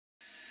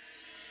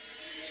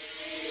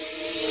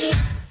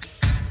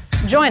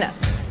join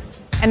us,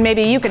 and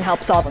maybe you can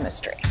help solve a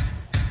mystery.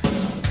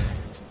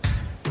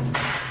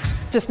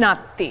 Just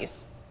not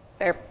these.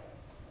 They're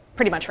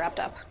pretty much wrapped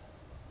up.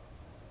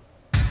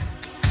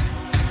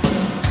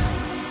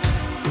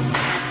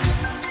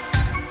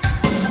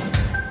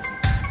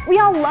 We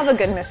all love a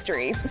good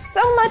mystery,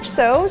 so much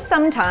so,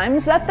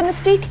 sometimes, that the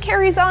mystique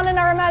carries on in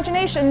our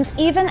imaginations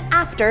even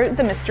after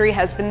the mystery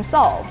has been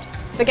solved.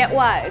 But get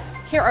wise,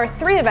 here are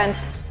 3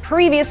 events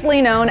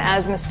previously known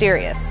as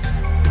mysterious.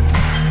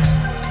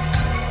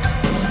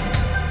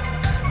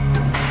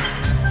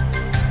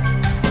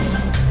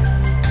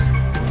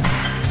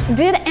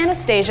 Did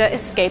Anastasia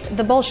escape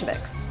the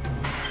Bolsheviks?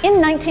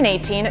 In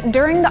 1918,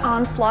 during the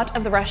onslaught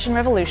of the Russian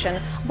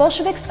Revolution,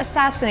 Bolsheviks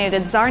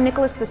assassinated Tsar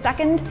Nicholas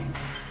II,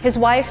 his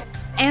wife,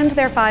 and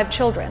their 5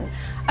 children.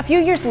 A few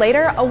years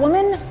later, a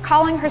woman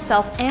calling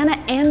herself Anna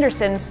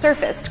Anderson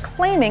surfaced,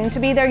 claiming to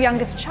be their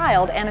youngest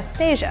child,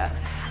 Anastasia.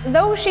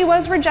 Though she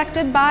was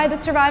rejected by the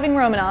surviving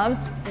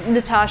Romanovs,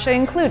 Natasha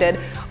included,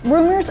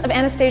 rumors of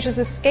Anastasia's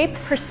escape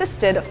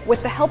persisted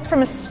with the help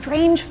from a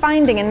strange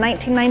finding in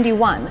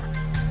 1991.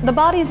 The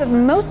bodies of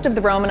most of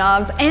the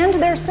Romanovs and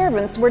their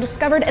servants were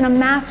discovered in a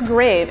mass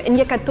grave in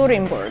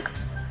Yekaterinberg.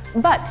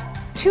 But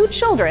 2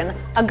 children,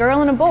 a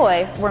girl and a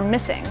boy, were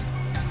missing.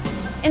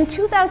 In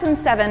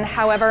 2007,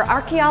 however,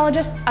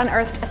 archaeologists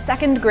unearthed a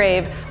 2nd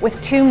grave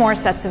with 2 more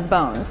sets of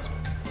bones.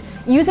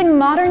 Using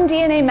modern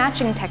DNA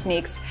matching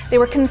techniques, they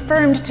were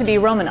confirmed to be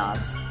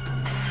Romanovs.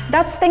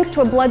 That's thanks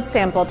to a blood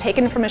sample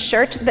taken from a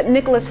shirt that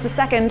Nicholas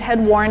II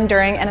had worn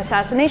during an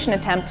assassination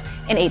attempt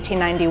in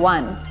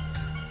 1891.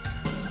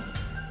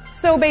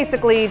 So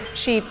basically,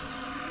 she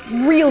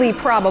really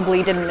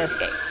probably didn't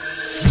escape.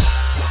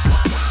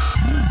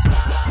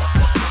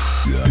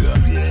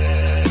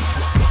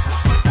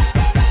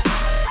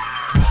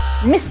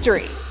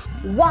 Mystery.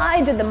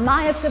 Why did the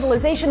Maya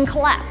civilization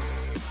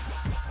collapse?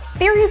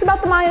 Theories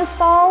about the Maya's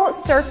fall,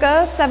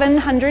 circa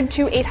 700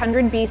 to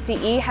 800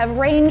 BCE, have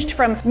ranged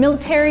from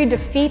military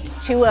defeat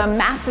to a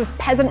massive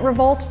peasant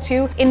revolt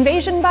to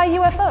invasion by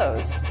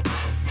UFOs.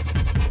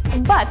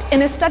 But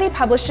in a study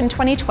published in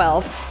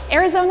 2012,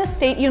 Arizona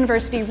State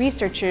University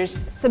researchers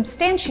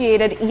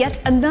substantiated yet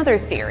another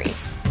theory: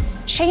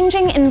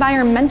 changing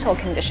environmental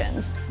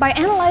conditions. By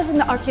analyzing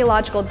the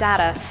archaeological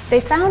data, they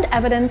found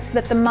evidence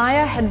that the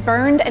Maya had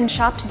burned and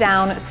chopped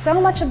down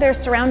so much of their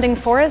surrounding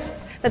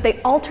forests that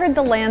they altered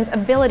the land's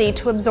ability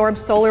to absorb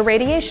solar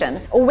radiation,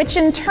 which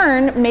in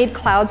turn made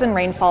clouds and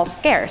rainfall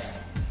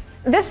scarce.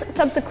 This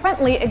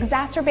subsequently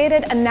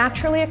exacerbated a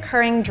naturally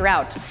occurring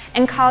drought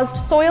and caused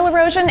soil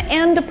erosion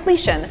and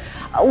depletion,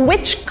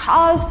 which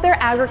caused their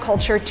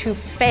agriculture to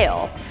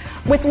fail.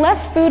 With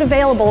less food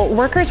available,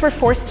 workers were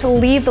forced to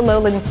leave the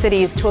lowland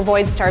cities to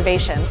avoid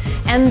starvation,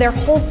 and their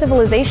whole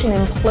civilization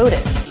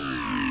imploded.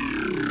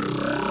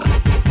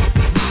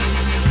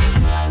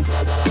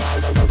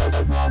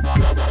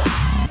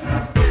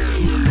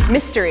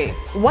 Mystery.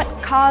 What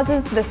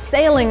causes the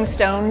sailing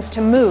stones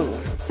to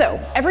move? So,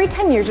 every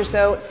 10 years or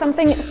so,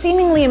 something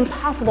seemingly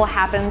impossible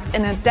happens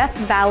in a Death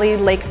Valley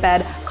lake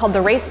bed called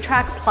the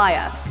Racetrack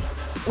Playa.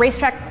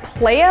 Racetrack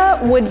Playa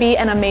would be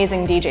an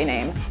amazing DJ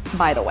name,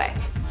 by the way.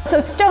 So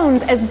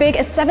stones as big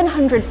as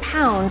 700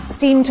 pounds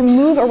seem to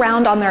move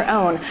around on their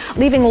own,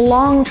 leaving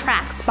long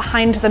tracks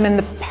behind them in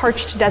the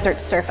parched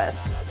desert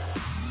surface.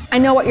 I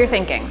know what you're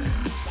thinking.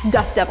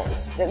 Dust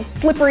devils,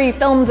 slippery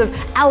films of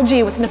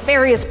algae with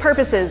nefarious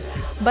purposes,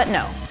 but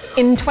no.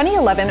 In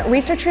 2011,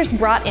 researchers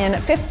brought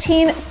in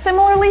 15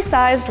 similarly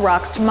sized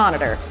rocks to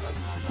monitor,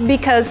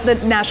 because the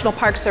National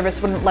Park Service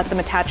wouldn't let them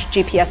attach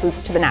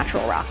GPSs to the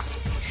natural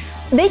rocks.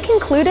 They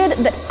concluded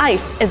that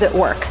ice is at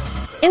work.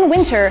 In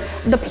winter,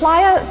 the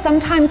playa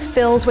sometimes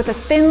fills with a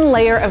thin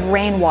layer of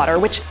rainwater,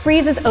 which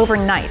freezes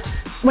overnight.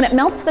 When it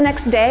melts the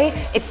next day,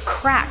 it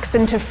cracks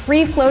into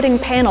free-floating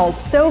panels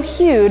so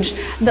huge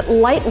that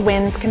light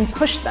winds can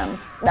push them,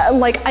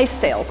 like ice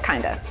sails,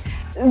 kinda.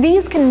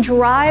 These can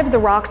drive the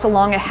rocks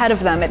along ahead of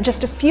them at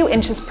just a few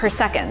inches per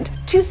second,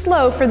 too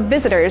slow for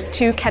visitors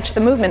to catch the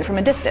movement from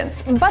a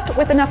distance, but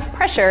with enough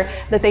pressure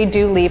that they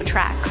do leave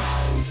tracks.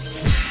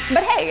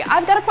 But hey,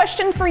 I've got a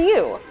question for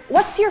you.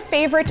 What's your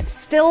favorite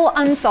still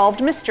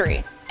unsolved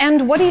mystery?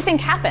 And what do you think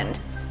happened?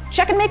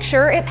 Check and make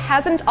sure it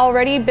hasn't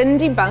already been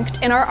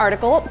debunked in our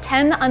article,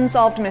 10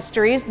 Unsolved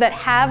Mysteries That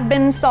Have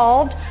Been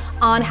Solved,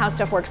 on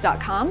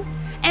HowStuffWorks.com.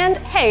 And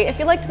hey, if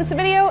you liked this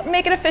video,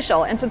 make it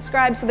official and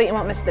subscribe so that you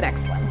won't miss the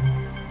next one.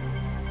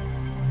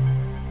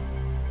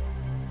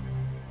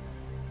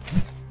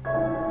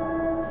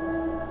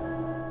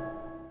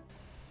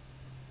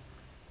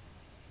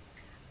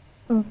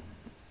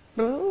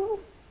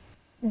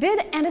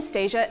 Did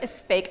Anastasia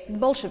escape the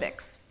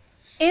Bolsheviks?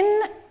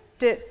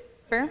 Did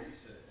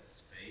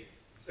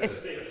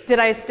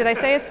I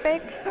say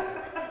escape?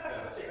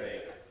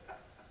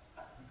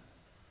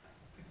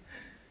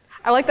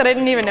 I like that I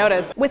didn't even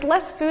notice. With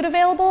less food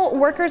available,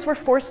 workers were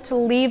forced to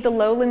leave the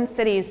lowland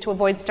cities to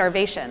avoid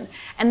starvation,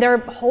 and their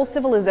whole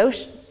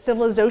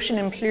civilization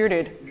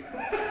imploded.